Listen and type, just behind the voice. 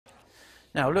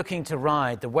Now, looking to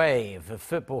ride the wave of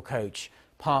football coach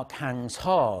Park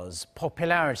Hang-seo's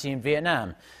popularity in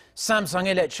Vietnam, Samsung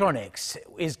Electronics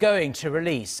is going to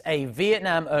release a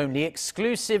Vietnam-only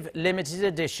exclusive limited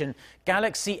edition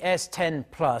Galaxy S10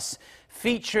 Plus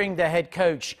featuring the head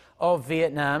coach of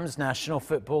Vietnam's national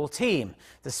football team.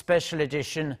 The special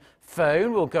edition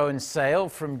phone will go on sale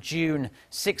from June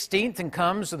 16th and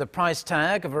comes with a price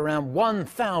tag of around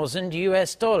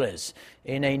 $1,000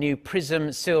 in a new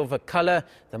Prism Silver color.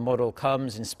 The model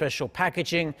comes in special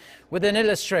packaging with an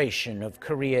illustration of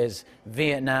Korea's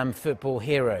Vietnam football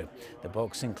hero. The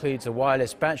box includes a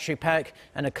wireless battery pack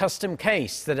and a custom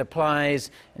case that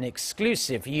applies an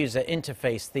exclusive user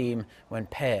interface theme when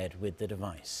paired with the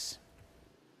device.